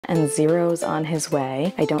and zeros on his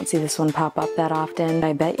way. I don't see this one pop up that often.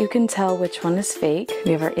 I bet you can tell which one is fake.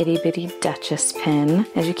 We have our itty bitty Duchess pin,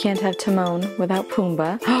 as you can't have Timon without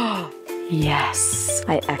Pumbaa. Yes,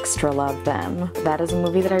 I extra love them. That is a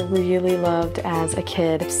movie that I really loved as a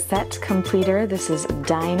kid. Set completer, this is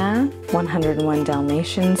Dinah, 101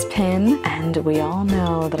 Dalmatians pin, and we all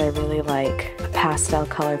know that I really like the pastel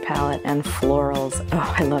color palette and florals.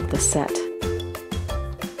 Oh, I love this set.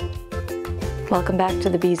 Welcome back to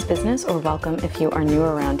the Bees Business, or welcome if you are new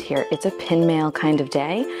around here. It's a pin mail kind of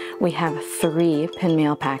day. We have 3 pin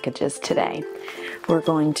mail packages today. We're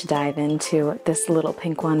going to dive into this little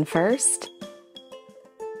pink one first.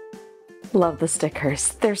 Love the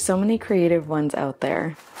stickers. There's so many creative ones out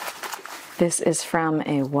there. This is from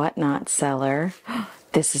a Whatnot seller.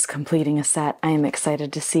 This is completing a set. I am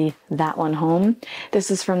excited to see that one home.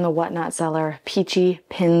 This is from the Whatnot seller, Peachy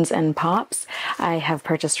Pins and Pops. I have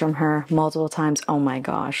purchased from her multiple times. Oh my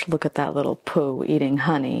gosh, look at that little poo eating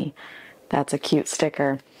honey. That's a cute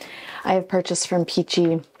sticker. I have purchased from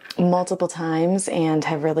Peachy multiple times and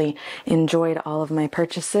have really enjoyed all of my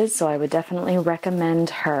purchases, so I would definitely recommend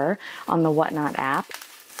her on the Whatnot app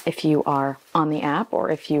if you are on the app or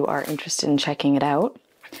if you are interested in checking it out.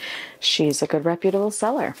 She's a good reputable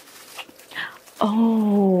seller.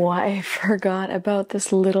 Oh, I forgot about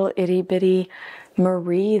this little itty bitty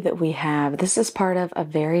Marie that we have. This is part of a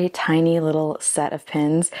very tiny little set of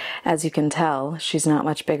pins. As you can tell, she's not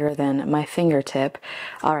much bigger than my fingertip.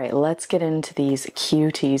 All right, let's get into these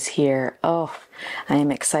cuties here. Oh, I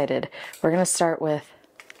am excited. We're going to start with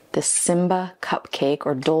the Simba cupcake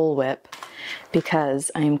or Dole Whip,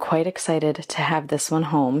 because I am quite excited to have this one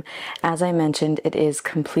home. As I mentioned, it is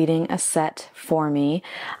completing a set for me.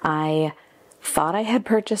 I thought I had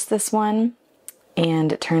purchased this one,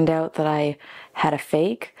 and it turned out that I had a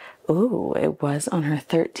fake. Ooh, it was on her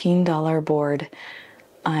 $13 board.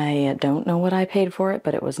 I don't know what I paid for it,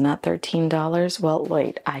 but it was not $13. Well,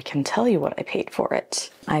 wait, I can tell you what I paid for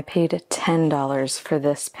it. I paid $10 for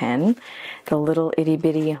this pin. The little itty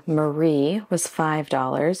bitty Marie was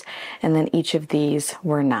 $5, and then each of these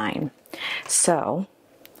were $9. So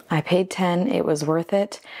I paid $10, it was worth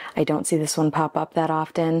it. I don't see this one pop up that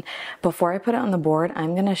often. Before I put it on the board,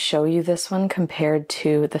 I'm gonna show you this one compared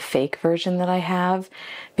to the fake version that I have,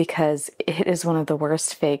 because it is one of the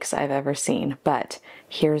worst fakes I've ever seen, but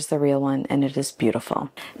here's the real one and it is beautiful.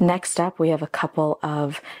 Next up, we have a couple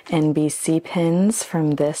of NBC pins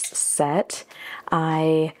from this set.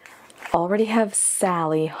 I already have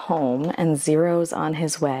Sally home and zeros on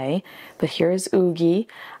his way, but here's Oogie.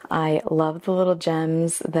 I love the little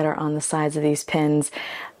gems that are on the sides of these pins.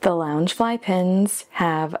 The Loungefly pins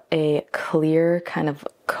have a clear kind of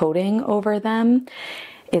coating over them.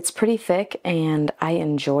 It's pretty thick and I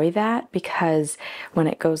enjoy that because when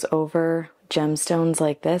it goes over gemstones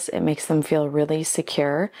like this, it makes them feel really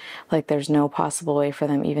secure, like there's no possible way for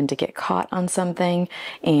them even to get caught on something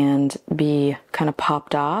and be kind of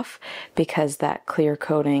popped off, because that clear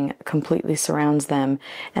coating completely surrounds them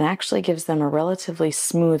and actually gives them a relatively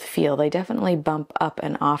smooth feel. They definitely bump up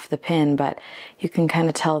and off the pin, but you can kind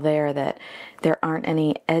of tell there that there aren't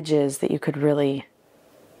any edges that you could really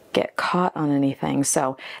get caught on anything.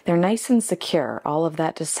 So they're nice and secure. All of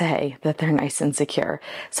that to say that they're nice and secure.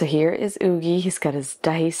 So here is Oogie. He's got his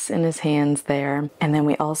dice in his hands there. And then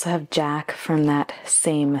we also have Jack from that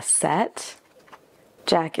same set.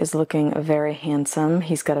 Jack is looking very handsome.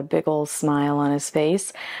 He's got a big old smile on his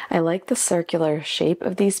face. I like the circular shape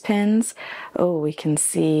of these pins. Oh, we can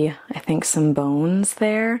see, I think, some bones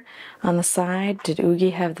there on the side. Did Oogie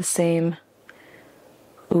have the same?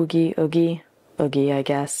 Oogie, I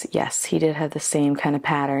guess. Yes, he did have the same kind of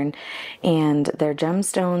pattern, and their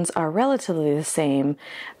gemstones are relatively the same,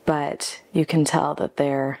 but you can tell that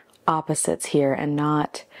they're opposites here and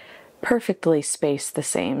not perfectly spaced the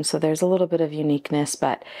same. So there's a little bit of uniqueness,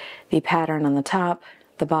 but the pattern on the top,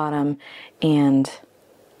 the bottom, and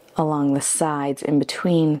along the sides in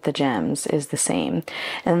between the gems is the same.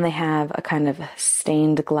 And then they have a kind of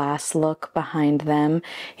stained glass look behind them.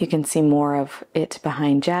 You can see more of it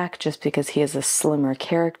behind Jack just because he is a slimmer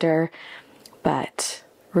character, but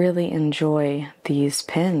really enjoy these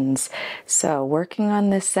pins. So working on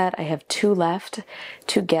this set, I have 2 left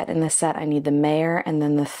to get in the set. I need the mayor and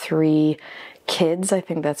then the 3 kids. I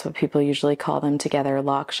think that's what people usually call them together,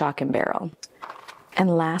 lock, shock, and barrel.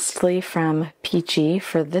 And lastly, from Peachy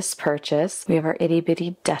for this purchase, we have our itty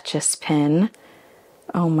bitty Duchess pin.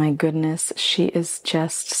 Oh my goodness, she is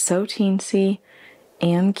just so teensy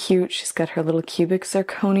and cute. She's got her little cubic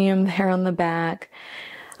zirconium there on the back.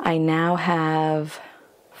 I now have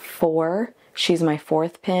 4 She's my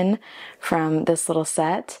fourth pin from this little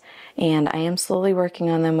set, and I am slowly working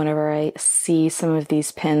on them. Whenever I see some of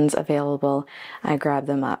these pins available, I grab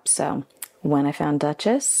them up. So when I found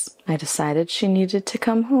Duchess, I decided she needed to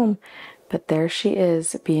come home. But there she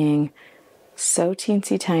is, being so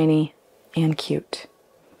teensy tiny and cute.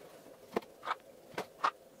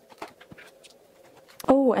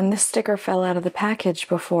 Oh, and this sticker fell out of the package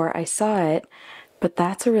before I saw it, but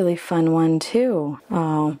that's a really fun one too.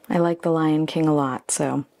 Oh, I like the Lion King a lot,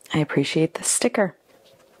 so I appreciate this sticker.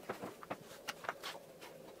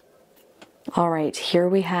 All right, here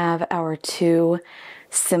we have our two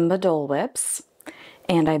Simba Dole Whips,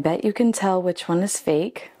 and I bet you can tell which one is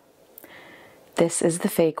fake. This is the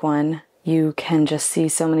fake one. You can just see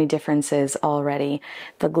so many differences already.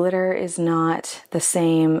 The glitter is not the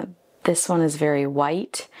same. This one is very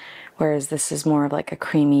white, whereas this is more of like a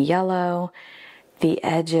creamy yellow. The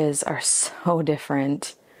edges are so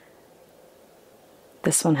different.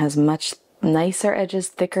 This one has much nicer edges,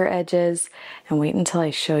 thicker edges, and wait until I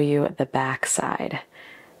show you the back side.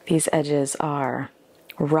 These edges are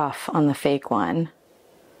rough on the fake one.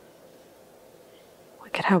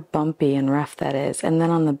 Look at how bumpy and rough that is. And then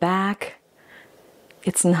on the back,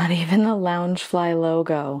 it's not even the Loungefly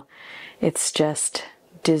logo. It's just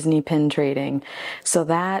Disney Pin Trading. So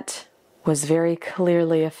that was very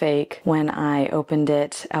clearly a fake when I opened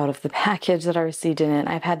it out of the package that I received in it.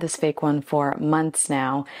 I've had this fake one for months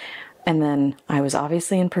now, and then I was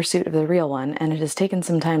obviously in pursuit of the real one, and it has taken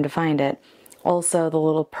some time to find it. Also, the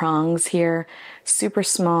little prongs here, super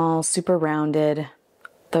small, super rounded.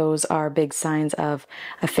 Those are big signs of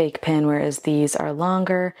a fake pin, whereas these are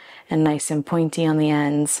longer and nice and pointy on the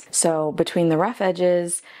ends. So between the rough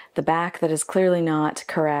edges, the back that is clearly not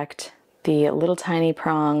correct, the little tiny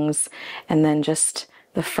prongs, and then just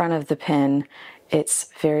the front of the pin, it's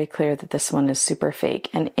very clear that this one is super fake.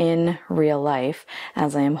 And in real life,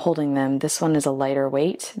 as I am holding them, this one is a lighter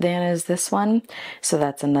weight than is this one. So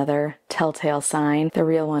that's another telltale sign. The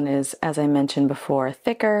real one is, as I mentioned before,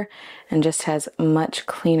 thicker and just has much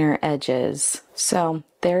cleaner edges. So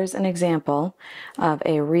there's an example of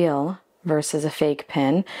a real versus a fake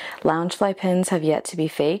pin. Loungefly pins have yet to be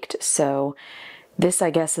faked, so this,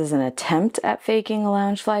 I guess, is an attempt at faking a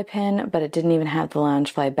Loungefly pin, but it didn't even have the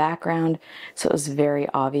Loungefly background, so it was very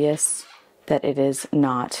obvious that it is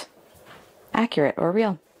not accurate or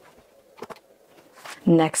real.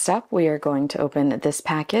 Next up, we are going to open this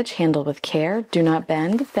package. Handle with care. Do not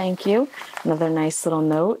bend. Thank you. Another nice little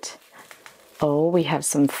note. Oh, we have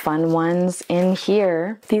some fun ones in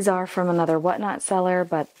here. These are from another Whatnot seller,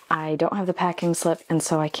 but I don't have the packing slip, and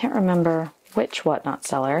so I can't remember which Whatnot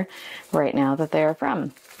seller right now that they are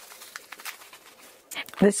from.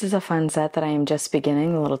 This is a fun set that I am just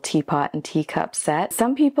beginning, the little teapot and teacup set.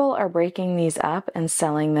 Some people are breaking these up and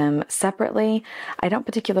selling them separately. I don't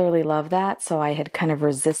particularly love that, so I had kind of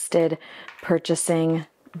resisted purchasing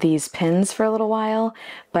these pins for a little while,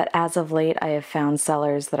 but as of late I have found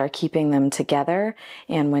sellers that are keeping them together,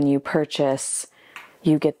 and when you purchase,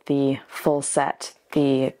 you get the full set,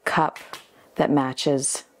 the cup that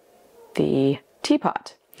matches the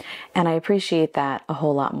teapot. And I appreciate that a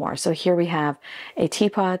whole lot more. So here we have a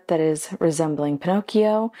teapot that is resembling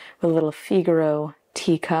Pinocchio with a little Figaro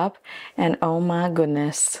teacup, and oh my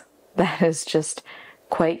goodness, that is just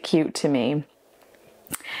quite cute to me.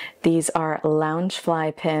 These are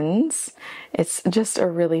Loungefly pins. It's just a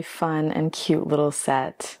really fun and cute little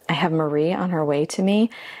set. I have Marie on her way to me,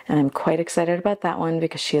 and I'm quite excited about that one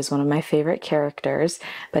because she is one of my favorite characters.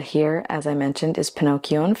 But here, as I mentioned, is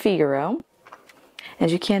Pinocchio and Figaro.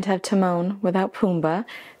 And you can't have Timon without Pumbaa.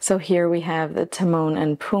 So here we have the Timon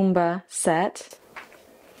and Pumbaa set.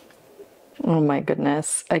 Oh my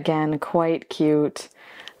goodness. Again, quite cute.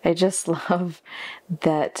 I just love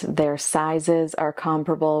that their sizes are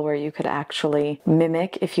comparable, where you could actually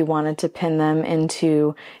mimic if you wanted to pin them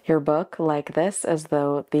into your book like this, as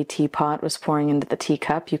though the teapot was pouring into the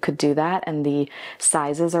teacup. You could do that, and the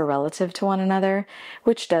sizes are relative to one another,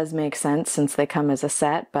 which does make sense since they come as a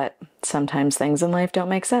set, but sometimes things in life don't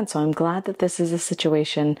make sense. So I'm glad that this is a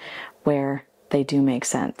situation where they do make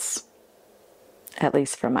sense, at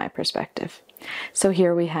least from my perspective. So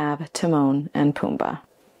here we have Timon and Pumbaa.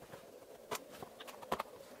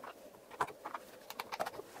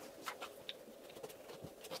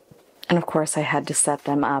 And of course I had to set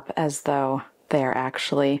them up as though they are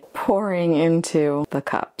actually pouring into the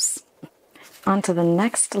cups. On to the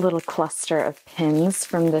next little cluster of pins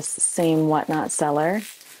from this same Whatnot seller.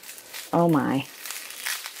 Oh my.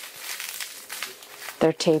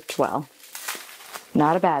 They're taped well.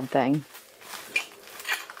 Not a bad thing.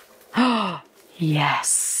 Oh,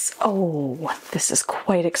 yes. Oh, this is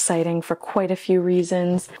quite exciting for quite a few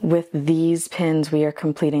reasons. With these pins, we are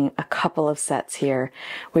completing a couple of sets here.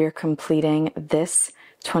 We are completing this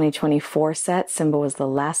 2024 set. Simba was the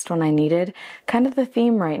last one I needed. Kind of the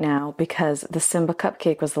theme right now because the Simba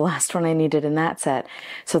cupcake was the last one I needed in that set.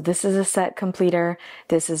 So this is a set completer.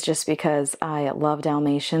 This is just because I love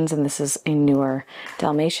Dalmatians and this is a newer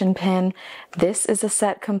Dalmatian pin. This is a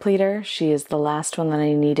set completer. She is the last one that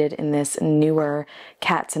I needed in this newer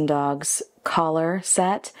cats and dogs collar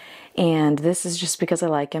set. And this is just because I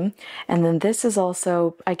like him. And then this is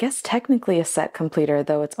also, I guess, technically a set completer,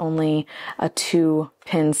 though it's only a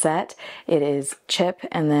 2-pin set. It is Chip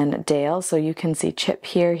and then Dale. So you can see Chip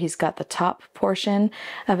here. He's got the top portion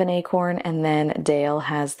of an acorn, and then Dale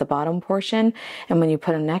has the bottom portion. And when you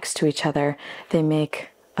put them next to each other, they make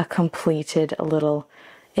a completed little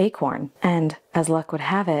acorn. And as luck would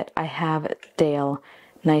have it, I have Dale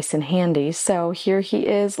nice and handy. So here he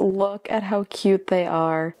is. Look at how cute they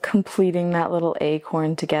are, completing that little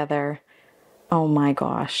acorn together. Oh my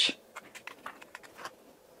gosh.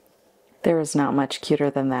 There is not much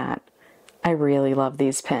cuter than that. I really love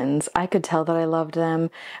these pins. I could tell that I loved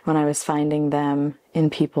them when I was finding them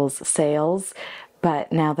in people's sales,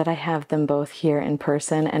 but now that I have them both here in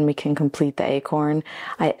person and we can complete the acorn,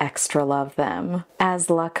 I extra love them. As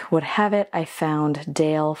luck would have it, I found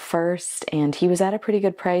Dale first, and he was at a pretty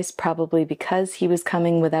good price, probably because he was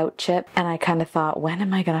coming without Chip. And I kind of thought, when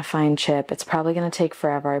am I going to find Chip? It's probably going to take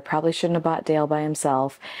forever. I probably shouldn't have bought Dale by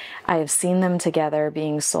himself. I have seen them together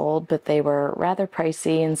being sold, but they were rather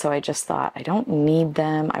pricey, and so I just thought, I don't need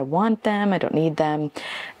them. I want them. I don't need them.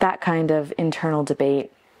 That kind of internal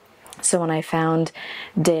debate. So when I found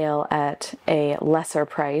Dale at a lesser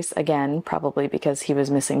price, again, probably because he was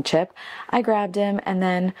missing Chip, I grabbed him, and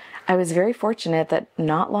then I was very fortunate that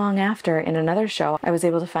not long after, in another show, I was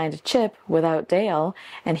able to find Chip without Dale,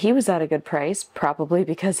 and he was at a good price, probably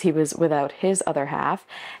because he was without his other half,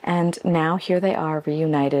 and now here they are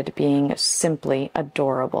reunited, being simply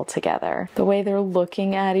adorable together. The way they're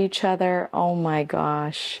looking at each other, oh my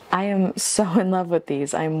gosh. I am so in love with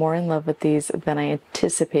these. I'm more in love with these than I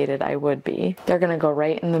anticipated I would be. They're gonna go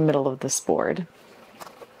right in the middle of this board.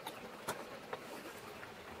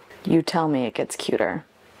 You tell me it gets cuter.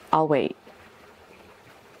 I'll wait.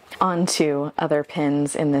 On to other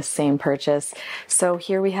pins in this same purchase. So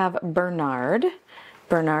here we have Bernard.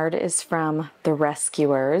 Bernard is from The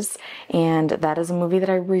Rescuers, and that is a movie that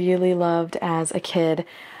I really loved as a kid.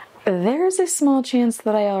 There's a small chance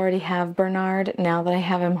that I already have Bernard now that I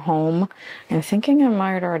have him home. I'm thinking I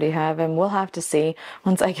might already have him. We'll have to see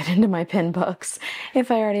once I get into my pin books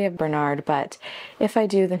if I already have Bernard, but if I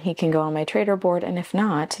do, then he can go on my trader board, and if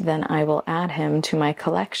not, then I will add him to my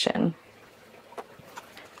collection.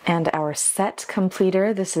 And our set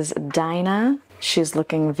completer, this is Dinah. She's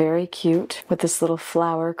looking very cute with this little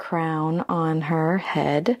flower crown on her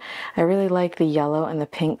head. I really like the yellow and the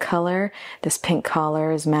pink color. This pink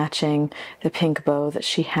collar is matching the pink bow that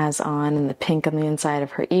she has on and the pink on the inside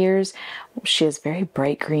of her ears. She has very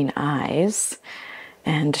bright green eyes.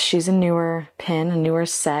 And she's a newer pin, a newer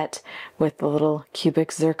set with the little cubic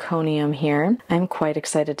zirconium here. I'm quite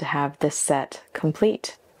excited to have this set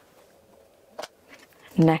complete.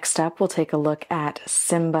 Next up, we'll take a look at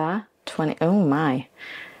Simba 20. Oh my.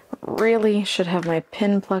 Really should have my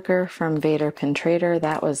pin plucker from Vader Pin Trader.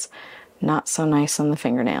 That was not so nice on the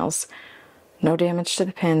fingernails. No damage to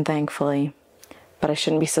the pin, thankfully. But I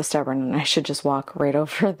shouldn't be so stubborn, and I should just walk right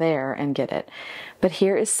over there and get it. But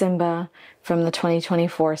here is Simba from the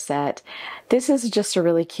 2024 set. This is just a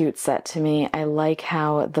really cute set to me. I like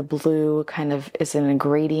how the blue kind of is in a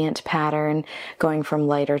gradient pattern going from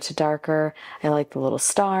lighter to darker. I like the little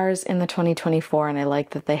stars in the 2024, and I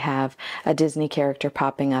like that they have a Disney character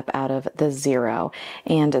popping up out of the zero.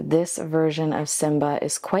 And this version of Simba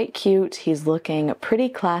is quite cute. He's looking pretty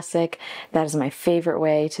classic. That is my favorite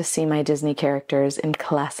way to see my Disney characters, in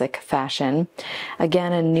classic fashion.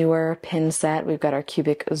 Again, a newer pin set. We've got our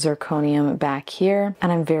cubic zirconium back here,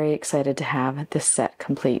 and I'm very excited to have this set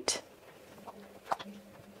complete.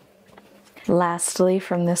 Lastly,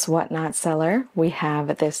 from this Whatnot seller, we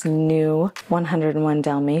have this new 101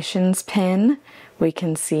 Dalmatians pin. We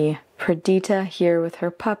can see Perdita here with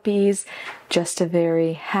her puppies, just a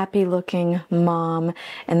very happy looking mom,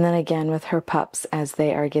 and then again with her pups as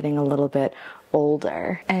they are getting a little bit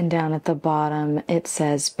older. And down at the bottom it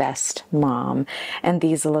says Best Mom, and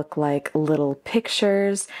these look like little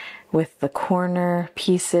pictures with the corner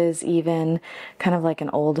pieces even, kind of like an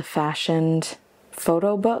old-fashioned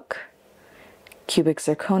photo book. Cubic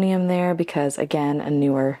zirconium there because, again, a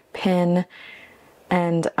newer pin.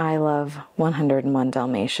 And I love 101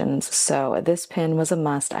 Dalmatians, so this pin was a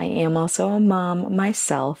must. I am also a mom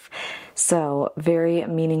myself, so very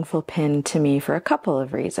meaningful pin to me for a couple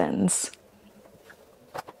of reasons.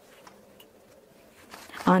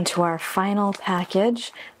 On to our final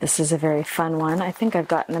package. This is a very fun one. I think I've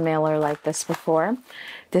gotten a mailer like this before.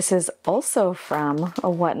 This is also from a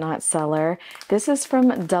Whatnot seller. This is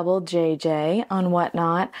from Double JJ on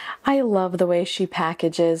Whatnot. I love the way she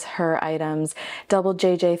packages her items. Double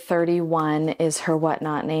JJ 31 is her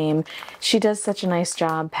Whatnot name. She does such a nice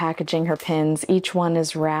job packaging her pins. Each one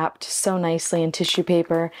is wrapped so nicely in tissue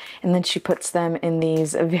paper, and then she puts them in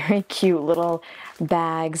these very cute little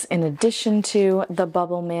bags in addition to the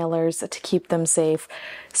bubble mailers to keep them safe.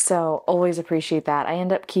 So always appreciate that. I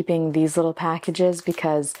end up keeping these little packages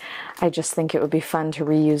because I just think it would be fun to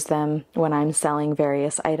reuse them when I'm selling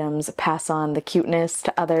various items, pass on the cuteness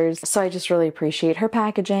to others. So I just really appreciate her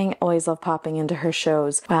packaging. Always love popping into her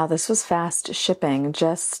shows. Wow, this was fast shipping,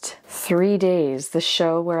 just 3 days. The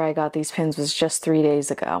show where I got these pins was just 3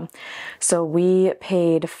 days ago. So we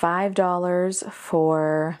paid $5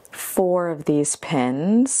 for 4 of these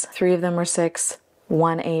pins. 3 of them were 6,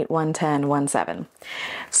 1 8, 1 10, 1 7.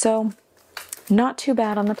 So not too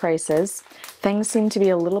bad on the prices. Things seem to be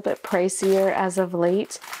a little bit pricier as of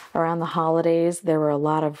late. Around the holidays, there were a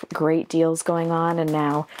lot of great deals going on, and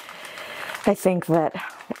now I think that,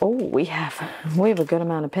 we have a good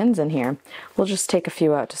amount of pins in here. We'll just take a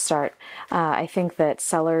few out to start. I think that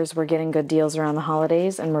sellers were getting good deals around the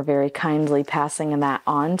holidays and were very kindly passing that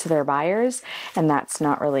on to their buyers, and that's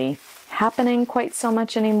not really happening quite so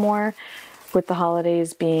much anymore with the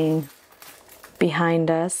holidays being behind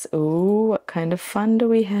us. Ooh, what kind of fun do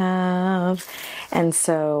we have? And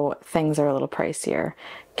so things are a little pricier.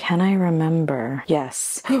 Can I remember?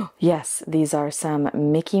 Yes. Yes, these are some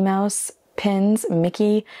Mickey Mouse pins,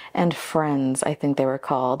 Mickey and Friends, I think they were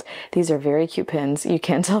called. These are very cute pins. You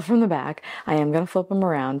can't tell from the back. I am going to flip them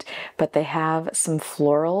around, but they have some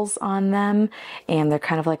florals on them, and they're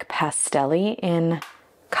kind of like pastel-y in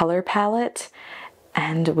color palette.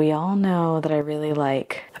 And we all know that I really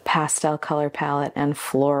like a pastel color palette and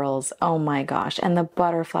florals. Oh my gosh. And the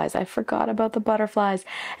butterflies. I forgot about the butterflies,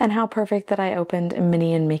 and how perfect that I opened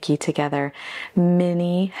Minnie and Mickey together.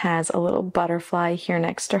 Minnie has a little butterfly here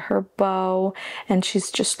next to her bow, and she's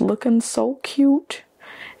just looking so cute.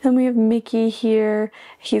 And we have Mickey here.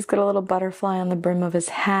 He's got a little butterfly on the brim of his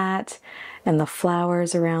hat, and the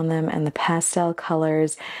flowers around them, and the pastel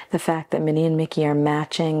colors. The fact that Minnie and Mickey are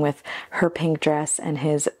matching with her pink dress and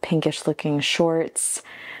his pinkish looking shorts.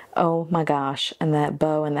 Oh my gosh. And that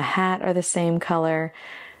bow and the hat are the same color.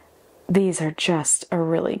 These are just a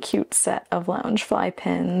really cute set of Loungefly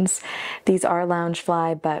pins. These are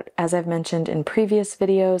Loungefly, but as I've mentioned in previous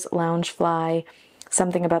videos, Loungefly,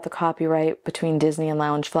 something about the copyright between Disney and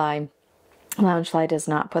Loungefly. Loungefly does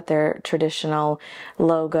not put their traditional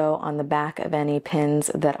logo on the back of any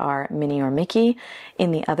pins that are Minnie or Mickey.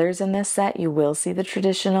 In the others in this set, you will see the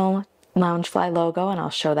traditional Loungefly logo, and I'll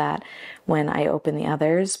show that when I open the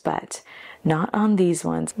others, but not on these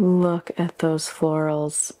ones. Look at those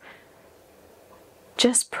florals.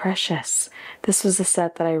 Just precious. This was a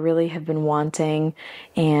set that I really have been wanting,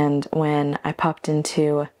 and when I popped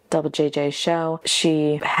into Double JJ's show,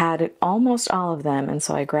 she had almost all of them, and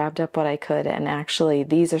so I grabbed up what I could, and actually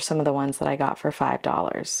these are some of the ones that I got for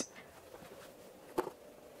 $5.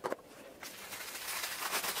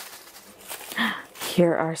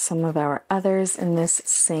 Here are some of our others in this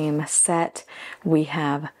same set. We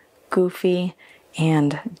have Goofy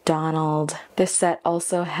and Donald. This set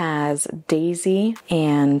also has Daisy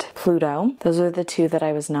and Pluto. Those are the 2 that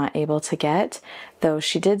I was not able to get, though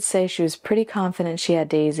she did say she was pretty confident she had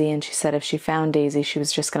Daisy, and she said if she found Daisy, she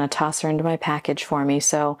was just going to toss her into my package for me.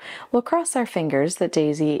 So we'll cross our fingers that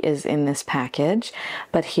Daisy is in this package.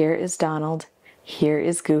 But here is Donald. Here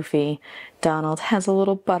is Goofy. Donald has a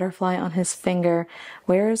little butterfly on his finger.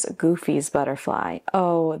 Where's Goofy's butterfly?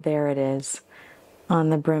 Oh, there it is, on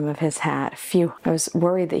the brim of his hat. Phew, I was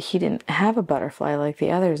worried that he didn't have a butterfly like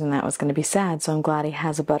the others, and that was going to be sad, so I'm glad he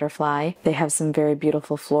has a butterfly. They have some very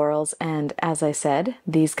beautiful florals, and as I said,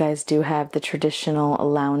 these guys do have the traditional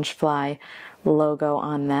Loungefly logo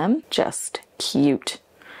on them. Just cute.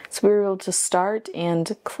 So we were able to start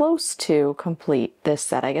and close to complete this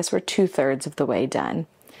set. I guess we're 2/3 of the way done.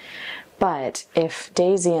 But if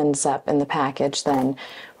Daisy ends up in the package, then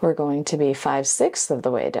we're going to be 5/6 of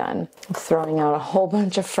the way done. I'm throwing out a whole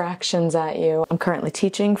bunch of fractions at you. I'm currently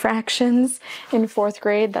teaching fractions in 4th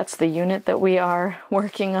grade. That's the unit that we are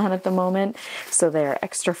working on at the moment. So they're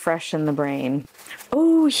extra fresh in the brain.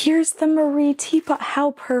 Oh, here's the Marie teapot.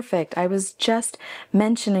 How perfect. I was just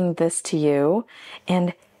mentioning this to you,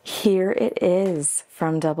 and here it is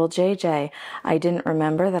from Double JJ. I didn't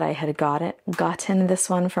remember that I had gotten this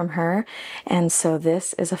one from her, and so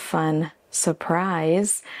this is a fun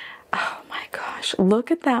surprise. Oh my gosh, look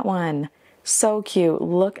at that one. So cute.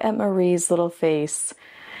 Look at Marie's little face.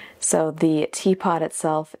 So the teapot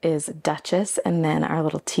itself is Duchess, and then our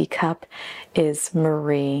little teacup is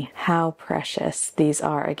Marie. How precious. These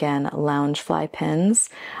are, again, Loungefly pins.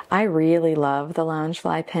 I really love the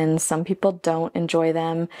Loungefly pins. Some people don't enjoy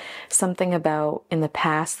them. Something about in the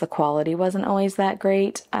past the quality wasn't always that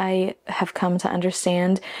great, I have come to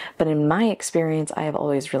understand. But in my experience, I have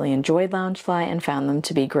always really enjoyed Loungefly and found them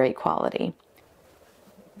to be great quality.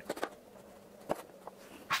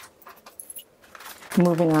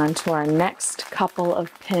 Moving on to our next couple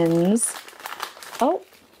of pins. Oh,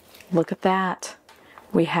 look at that.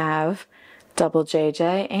 We have Double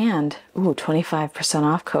JJ and, ooh, 25%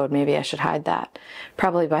 off code. Maybe I should hide that.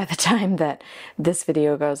 Probably by the time that this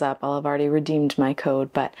video goes up, I'll have already redeemed my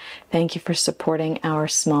code, but thank you for supporting our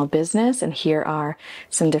small business. And here are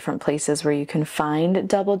some different places where you can find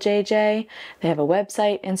Double JJ. They have a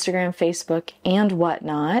website, Instagram, Facebook, and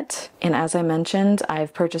whatnot. And as I mentioned,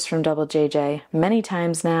 I've purchased from Double JJ many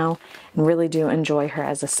times now and really do enjoy her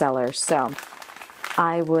as a seller. So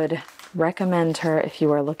I would recommend her if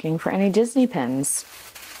you are looking for any Disney pins.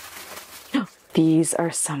 These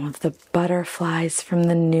are some of the butterflies from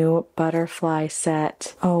the new butterfly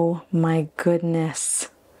set. Oh my goodness.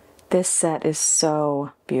 This set is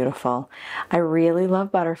so beautiful. I really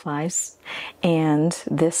love butterflies, and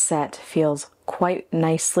this set feels quite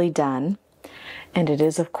nicely done. And it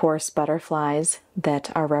is, of course, butterflies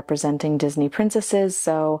that are representing Disney princesses,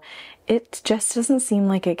 so it just doesn't seem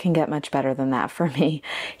like it can get much better than that for me.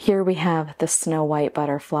 Here we have the Snow White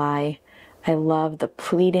butterfly. I love the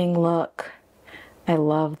pleating look. I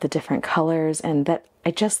love the different colors, and that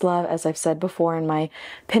I just love, as I've said before in my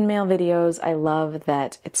pin mail videos, I love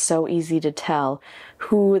that it's so easy to tell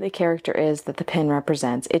who the character is that the pin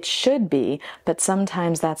represents. It should be, but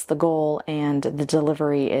sometimes that's the goal and the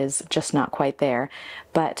delivery is just not quite there.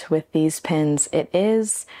 But with these pins, it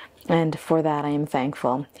is, and for that I am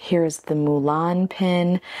thankful. Here's the Mulan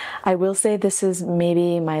pin. I will say this is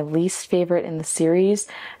maybe my least favorite in the series.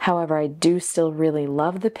 However, I do still really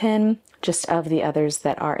love the pin. Just of the others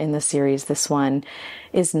that are in the series, this one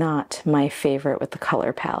is not my favorite with the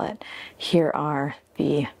color palette. Here are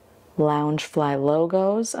the Loungefly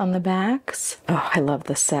logos on the backs. Oh, I love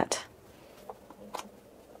this set.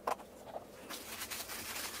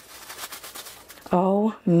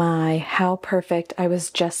 Oh my, how perfect. I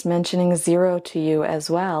was just mentioning Zero to you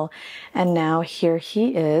as well. And now here he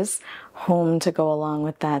is, home to go along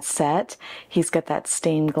with that set. He's got that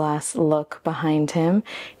stained glass look behind him.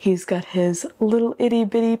 He's got his little itty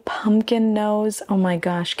bitty pumpkin nose. Oh my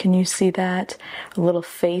gosh, can you see that? A little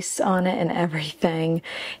face on it and everything.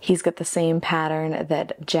 He's got the same pattern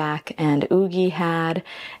that Jack and Oogie had,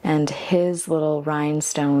 and his little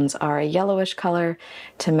rhinestones are a yellowish color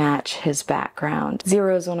to match his background.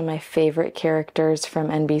 Zero is one of my favorite characters from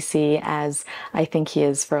NBC, as I think he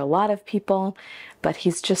is for a lot of people, but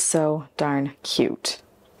he's just so darn cute.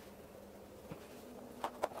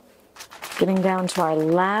 Getting down to our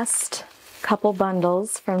last couple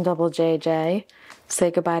bundles from Double JJ.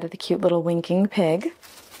 Say goodbye to the cute little winking pig.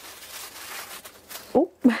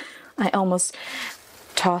 Oh, I almost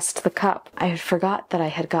tossed the cup. I forgot that I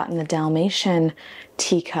had gotten the Dalmatian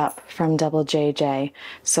teacup from Double JJ.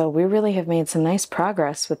 So we really have made some nice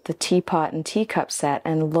progress with the teapot and teacup set,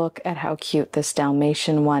 and look at how cute this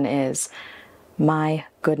Dalmatian one is. My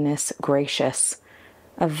goodness gracious.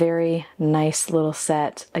 A very nice little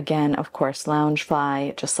set. Again, of course,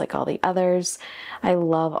 Loungefly, just like all the others. I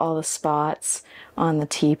love all the spots on the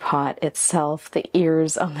teapot itself, the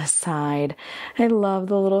ears on the side. I love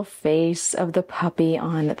the little face of the puppy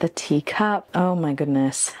on the teacup. Oh my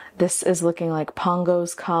goodness. This is looking like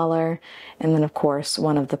Pongo's collar, and then of course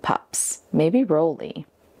one of the pups, maybe Rolly.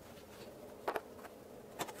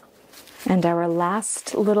 And our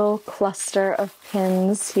last little cluster of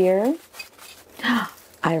pins here.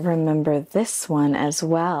 I remember this one as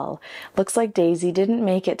well. Looks like Daisy didn't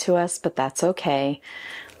make it to us, but that's okay.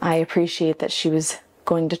 I appreciate that she was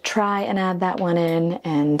going to try and add that one in,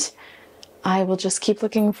 and I will just keep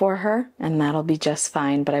looking for her and that'll be just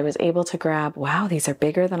fine. But I was able to grab, wow, these are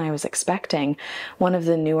bigger than I was expecting. One of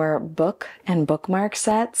the newer book and bookmark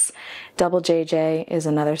sets. Double JJ is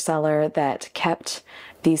another seller that kept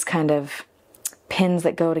these kind of pins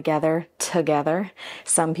that go together.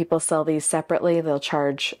 Some people sell these separately. They'll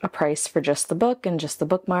charge a price for just the book and just the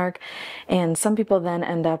bookmark. And some people then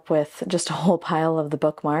end up with just a whole pile of the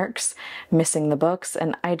bookmarks, missing the books.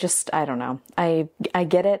 And I don't know. I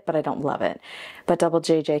get it, but I don't love it. But Double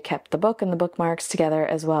JJ kept the book and the bookmarks together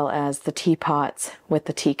as well as the teapots with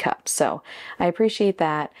the teacups. So I appreciate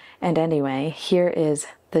that. And anyway, here is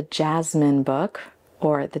the Jasmine book,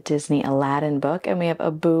 or the Disney Aladdin book, and we have a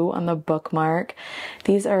Boo on the bookmark.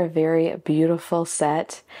 These are a very beautiful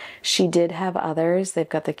set. She did have others. They've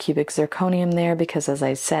got the cubic zirconium there because, as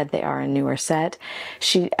I said, they are a newer set.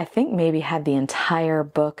 She, I think, maybe had the entire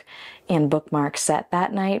book and bookmark set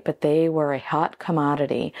that night, but they were a hot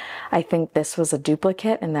commodity. I think this was a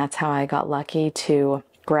duplicate, and that's how I got lucky to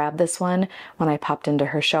grab this one when I popped into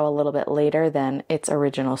her show a little bit later than its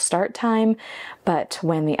original start time. But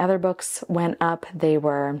when the other books went up, they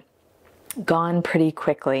were gone pretty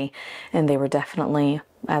quickly, and they were definitely,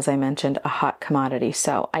 as I mentioned, a hot commodity.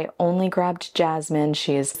 So I only grabbed Jasmine.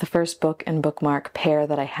 She is the first book and bookmark pair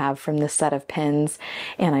that I have from this set of pins,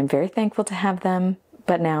 and I'm very thankful to have them.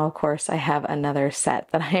 But now, of course, I have another set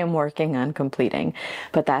that I am working on completing.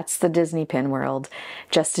 But that's the Disney pin world.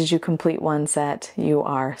 Just as you complete one set, you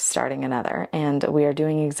are starting another. And we are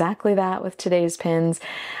doing exactly that with today's pins.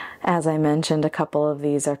 As I mentioned, a couple of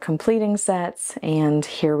these are completing sets, and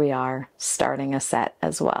here we are starting a set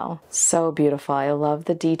as well. So beautiful. I love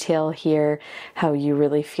the detail here, how you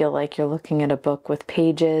really feel like you're looking at a book with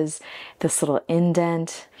pages. This little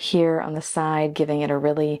indent here on the side, giving it a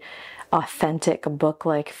really authentic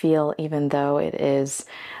book-like feel, even though it is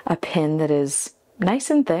a pin that is nice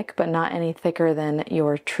and thick, but not any thicker than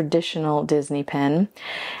your traditional Disney pin.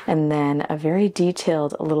 And then a very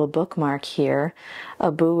detailed little bookmark here.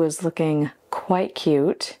 A Boo is looking quite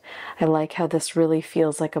cute. I like how this really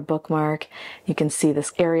feels like a bookmark. You can see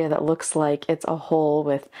this area that looks like it's a hole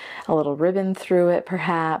with a little ribbon through it,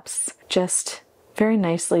 perhaps. Just very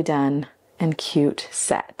nicely done and cute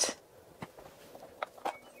set.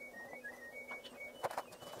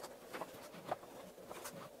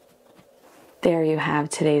 There you have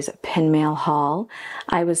today's pin mail haul.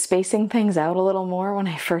 I was spacing things out a little more when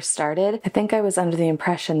I first started. I think I was under the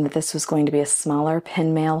impression that this was going to be a smaller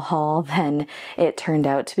pin mail haul than it turned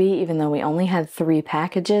out to be. Even though we only had 3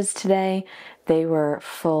 packages today, they were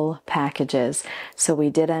full packages. So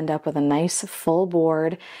we did end up with a nice full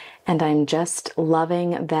board, and I'm just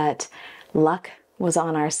loving that luck was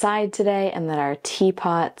on our side today and that our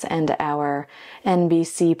teapots and our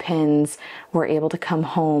NBC pins were able to come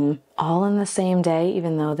home all in the same day,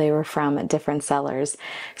 even though they were from different sellers.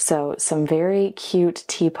 So some very cute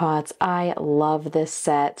teapots. I love this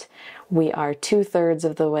set. We are 2/3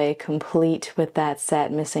 of the way complete with that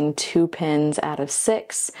set, missing 2 pins out of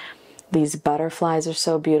 6. These butterflies are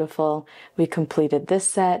so beautiful. We completed this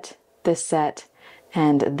set,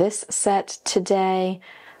 and this set today.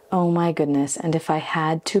 Oh my goodness, and if I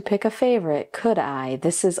had to pick a favorite, could I?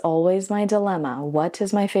 This is always my dilemma. What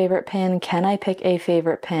is my favorite pin? Can I pick a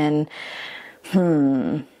favorite pin?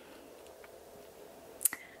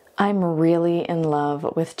 I'm really in love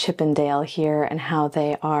with Chip and Dale here and how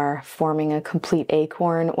they are forming a complete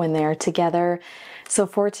acorn when they're together. So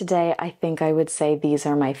for today, I think I would say these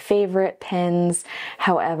are my favorite pins.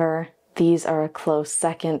 However, these are a close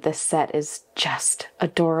second. This set is just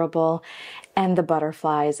adorable. And the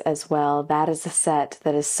butterflies as well. That is a set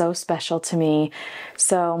that is so special to me.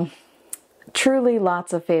 So truly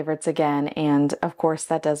lots of favorites again, and of course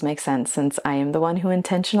that does make sense since I am the one who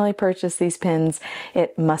intentionally purchased these pins.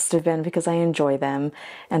 It must have been because I enjoy them,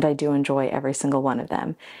 and I do enjoy every single one of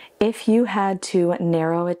them. If you had to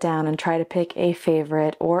narrow it down and try to pick a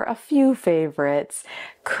favorite or a few favorites,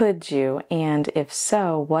 could you? And if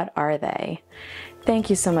so, what are they?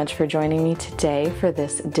 Thank you so much for joining me today for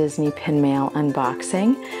this Disney Pin Mail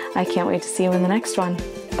unboxing. I can't wait to see you in the next one.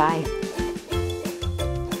 Bye.